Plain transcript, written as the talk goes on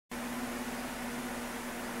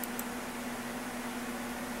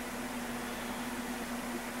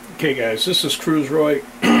Okay guys, this is Cruise Roy.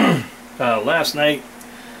 Last night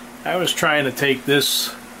I was trying to take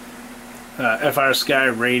this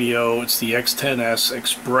frsky radio, it's the x10s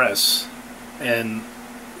Express, and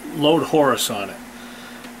load Horus on it.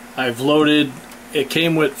 I've loaded, it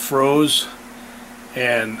came with Froze,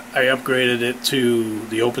 and I upgraded it to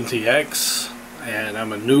the OpenTX, and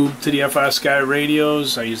I'm a noob to the frsky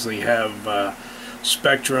radios. I usually have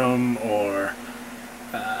Spectrum or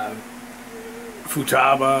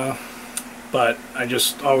Futaba, but I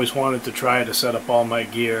just always wanted to try to set up all my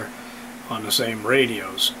gear on the same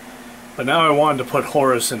radios. But now I wanted to put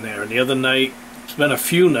Horus in there, and the other night, it's been a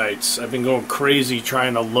few nights, I've been going crazy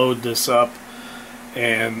trying to load this up,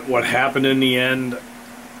 and what happened in the end,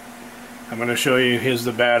 I'm going to show you. Here's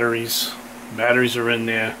the batteries. Batteries are in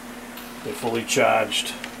there, they're fully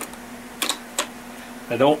charged.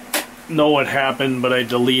 I don't know what happened, but I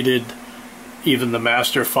deleted even the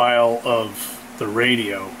master file of the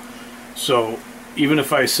radio. So even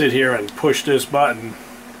if I sit here and push this button,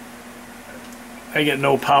 I get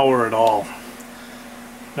no power at all.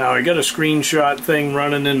 Now I got a screenshot thing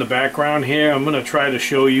running in the background here. I'm going to try to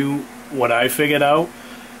show you what I figured out,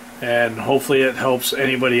 and hopefully it helps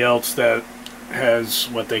anybody else that has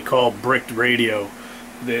what they call bricked radio.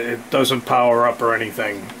 It doesn't power up or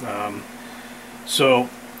anything. So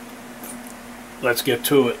let's get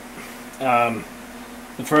to it. The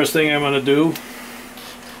first thing I'm going to do,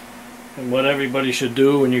 and what everybody should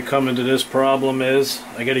do when you come into this problem, is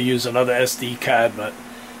I got to use another SD card, but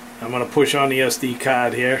I'm going to push on the SD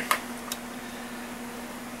card here,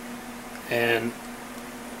 and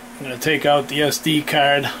I'm going to take out the SD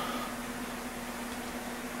card.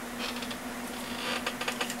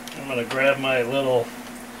 I'm going to grab my little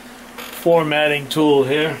formatting tool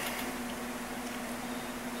here.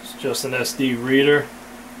 It's just an SD reader.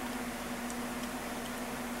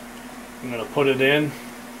 I'm going to put it in,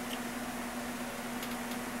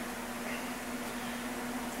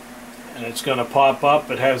 and it's going to pop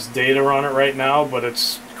up. It has data on it right now, but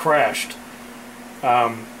it's crashed.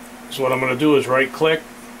 So what I'm going to do is right click,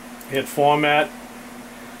 hit format,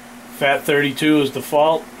 FAT32 is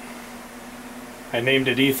default. I named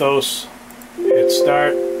it ETHOS, hit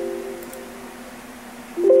start.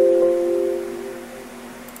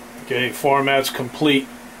 Okay, format's complete.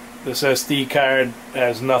 This SD card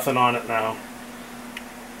has nothing on it now.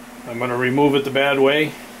 I'm going to remove it the bad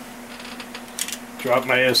way. Drop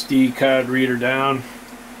my SD card reader down.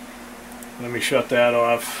 Let me shut that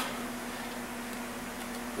off.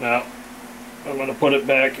 Now I'm going to put it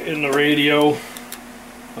back in the radio.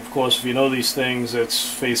 Of course, if you know these things, it's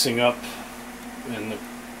facing up, and the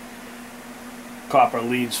copper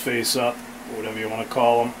leads face up, whatever you want to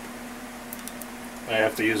call them. I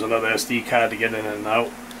have to use another SD card to get in and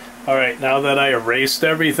out. Alright, now that I erased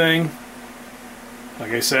everything,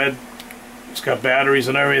 like I said, it's got batteries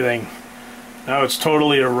and everything. Now it's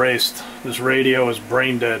totally erased. This radio is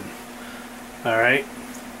brain dead. Alright,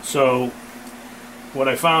 so what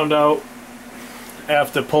I found out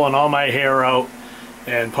after pulling all my hair out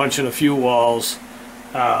and punching a few walls,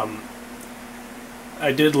 I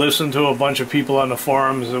did listen to a bunch of people on the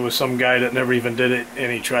forums. There was some guy that never even did it,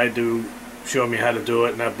 and he tried to show me how to do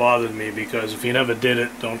it, and that bothered me, because if you never did it,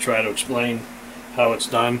 don't try to explain how it's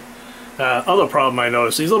done. Other problem I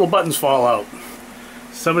noticed, these little buttons fall out.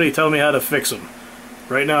 Somebody tell me how to fix them.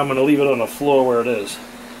 Right now I'm going to leave it on the floor where it is.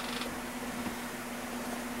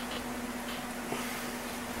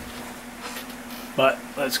 But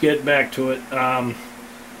let's get back to it.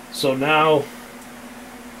 So now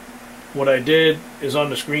what I did is, on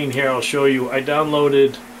the screen here I'll show you, I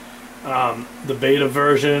downloaded the beta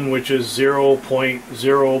version, which is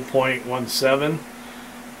 0.0.17,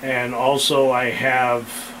 and also I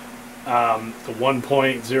have the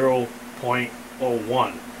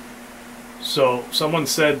 1.0.01. so someone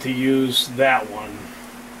said to use that one,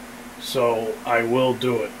 so I will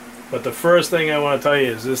do it. But the first thing I want to tell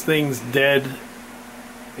you is this thing's dead,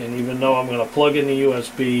 and even though I'm going to plug in the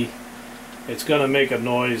USB, it's going to make a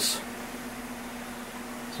noise.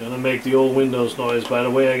 It's going to make the old Windows noise. By the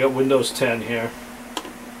way, I got Windows 10 here.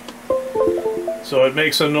 So it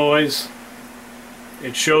makes a noise.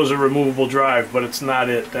 It shows a removable drive, but it's not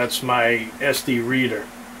it. That's my SD reader.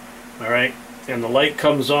 Alright? And the light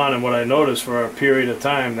comes on, and what I notice, for a period of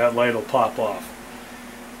time, that light will pop off.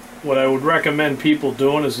 What I would recommend people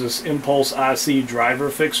doing is this Impulse RC driver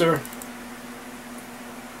fixer.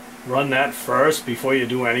 Run that first before you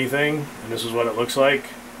do anything, and this is what it looks like.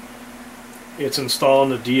 It's installing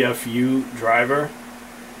the DFU driver,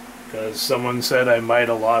 because someone said I might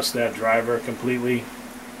have lost that driver completely.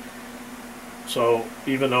 So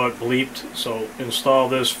even though it bleeped, so install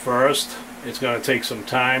this first. It's going to take some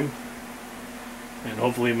time, and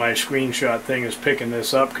hopefully my screenshot thing is picking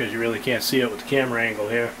this up, because you really can't see it with the camera angle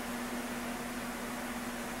here.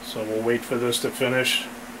 So we'll wait for this to finish.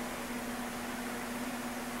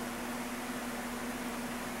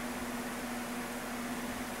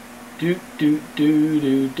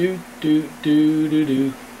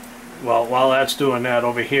 Well, while that's doing that,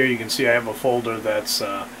 over here you can see I have a folder that's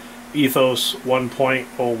ETHOS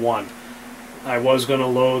 1.01. I was going to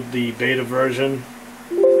load the beta version.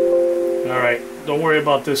 Alright, don't worry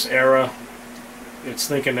about this error. It's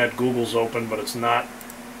thinking that Google's open, but it's not.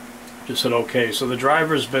 Just hit OK. So the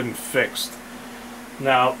driver's been fixed.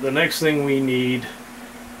 Now, the next thing we need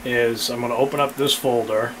is, I'm going to open up this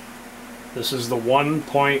folder. This is the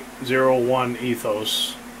 1.01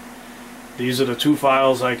 ETHOS. These are the two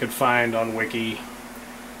files I could find on Wiki.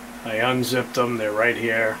 I unzipped them, they're right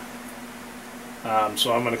here.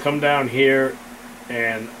 So I'm going to come down here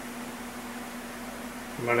and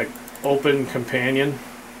I'm going to open Companion.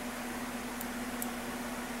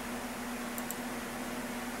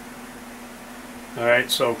 Alright,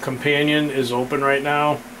 so Companion is open right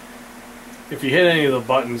now. If you hit any of the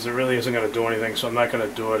buttons, it really isn't going to do anything, so I'm not going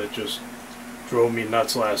to do it. It just drove me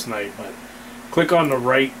nuts last night. But click on the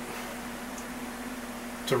right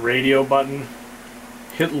to radio button,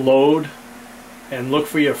 hit load, and look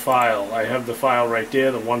for your file. I have the file right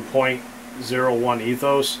there, the 1.01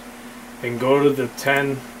 ETHOS, and go to the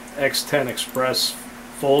x10 Express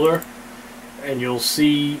folder, and you'll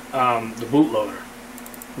see the bootloader.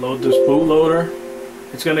 Load this bootloader.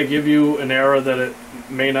 It's going to give you an error that it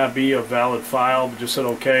may not be a valid file, but just hit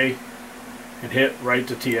OK and hit write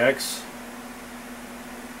to TX.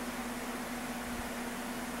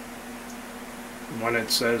 When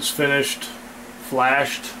it says finished,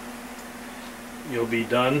 flashed, you'll be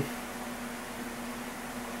done.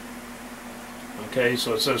 Okay,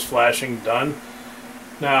 so it says flashing done.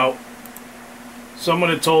 Now, someone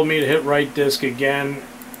had told me to hit right disk again,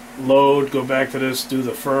 load, go back to this, do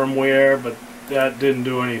the firmware, but that didn't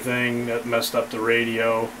do anything. That messed up the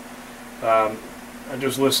radio. I'm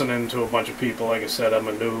just listening to a bunch of people. Like I said, I'm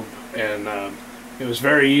a noob, and it was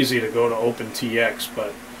very easy to go to OpenTX,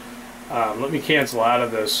 but let me cancel out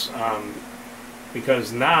of this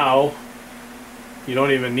because now you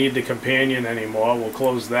don't even need the Companion anymore. We'll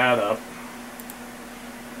close that up,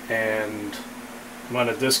 and I'm going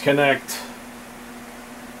to disconnect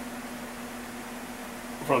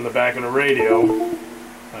from the back of the radio.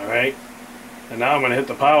 Alright, and now I'm going to hit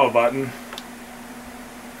the power button,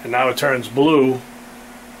 and now it turns blue.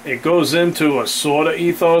 It goes into a sort of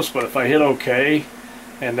ETHOS, but if I hit OK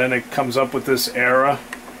and then it comes up with this error,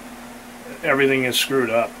 everything is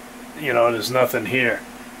screwed up. You know, there's nothing here.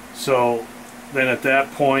 So then at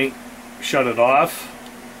that point, shut it off.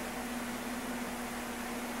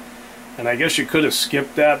 And I guess you could have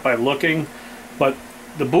skipped that by looking, but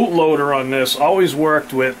the bootloader on this always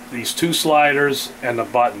worked with these two sliders and the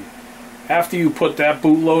button. After you put that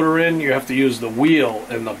bootloader in, you have to use the wheel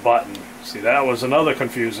and the button. See, that was another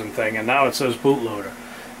confusing thing, and now it says bootloader.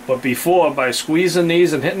 But before, by squeezing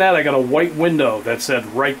these and hitting that, I got a white window that said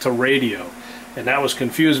write to radio. And that was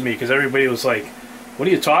confusing me because everybody was like, what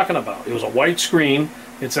are you talking about? It was a white screen.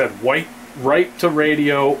 It said write to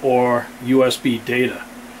radio or USB data.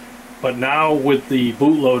 But now with the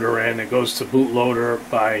bootloader in, it goes to bootloader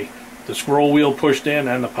by the scroll wheel pushed in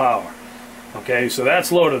and the power. Okay, so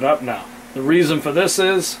that's loaded up now. The reason for this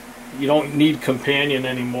is you don't need Companion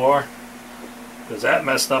anymore, because that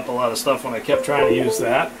messed up a lot of stuff when I kept trying to use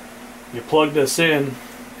that. You plug this in,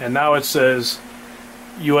 and now it says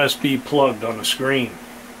USB plugged on the screen.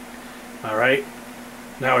 Alright,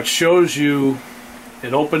 now it shows you,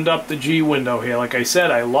 it opened up the G window here. Like I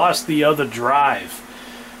said, I lost the other drive.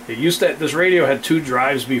 It used to, this radio had two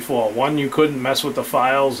drives before. One you couldn't mess with the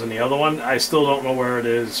files, and the other one I still don't know where it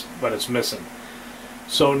is, but it's missing.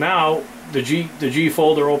 So now the G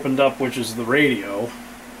folder opened up, which is the radio.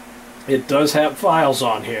 It does have files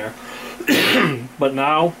on here, but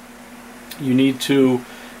now you need to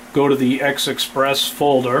go to the X Express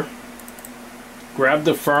folder, grab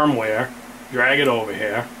the firmware, drag it over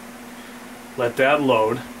here, let that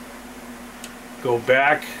load, go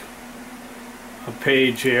back a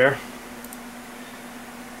page here,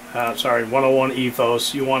 sorry, 101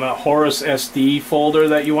 ETHOS. You want a Horus SD folder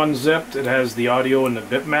that you unzipped. It has the audio and the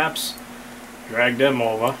bitmaps. Drag them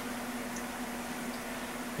over,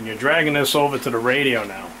 and you're dragging this over to the radio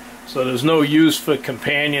now. So there's no use for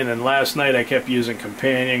Companion, and last night I kept using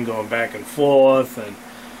Companion, going back and forth,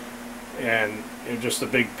 and it's just a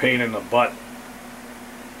big pain in the butt.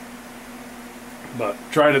 But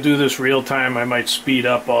try to do this real time. I might speed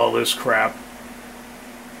up all this crap.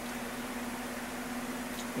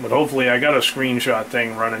 But hopefully I got a screenshot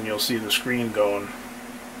thing running. You'll see the screen going.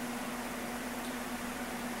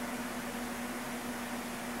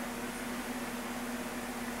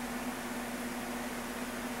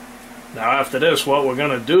 Now after this, what we're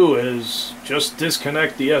going to do is just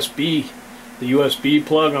disconnect the USB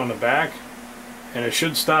plug on the back, and it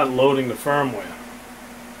should start loading the firmware.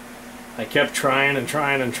 I kept trying and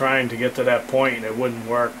trying and trying to get to that point, and it wouldn't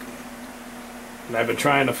work. And I've been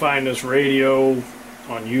trying to find this radio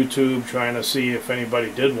on YouTube, trying to see if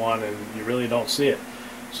anybody did one, and you really don't see it.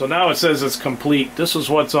 So now it says it's complete. This is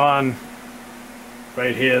what's on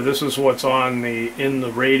right here. This is what's on in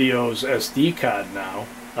the radio's SD card now.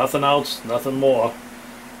 Nothing else, nothing more.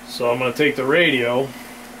 So I'm going to take the radio,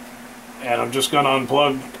 and I'm just going to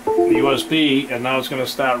unplug the USB, and now it's going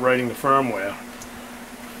to start writing the firmware.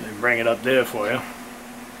 And bring it up there for you.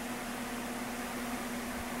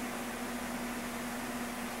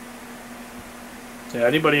 Yeah,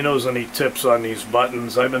 anybody knows any tips on these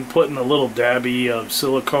buttons? I've been putting a little dabby of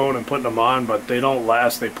silicone and putting them on, but they don't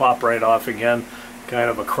last. They pop right off again. Kind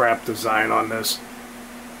of a crap design on this.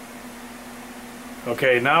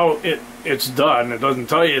 Okay, now it's done. It doesn't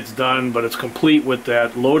tell you it's done, but it's complete with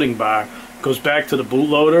that loading bar. It goes back to the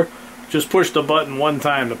bootloader. Just push the button one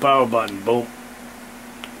time, the power button, boom,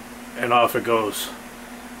 and off it goes.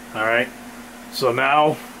 Alright, so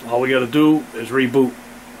now all we got to do is reboot.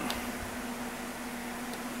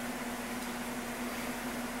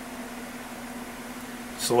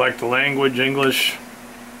 Select the language, English.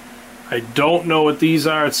 I don't know what these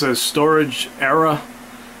are. It says storage error.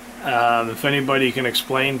 If anybody can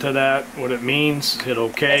explain to that what it means, hit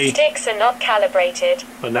OK. The sticks are not calibrated.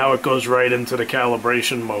 But now it goes right into the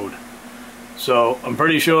calibration mode. So I'm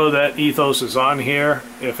pretty sure that ETHOS is on here.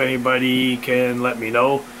 If anybody can let me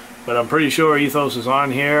know. But I'm pretty sure ETHOS is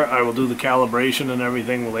on here. I will do the calibration and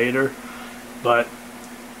everything later. But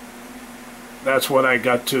that's what I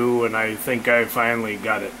got to, and I think I finally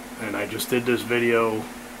got it. And I just did this video,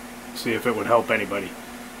 see if it would help anybody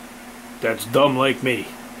that's dumb like me.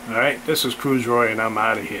 Alright, this is Cruise Roy, and I'm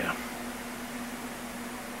out of here.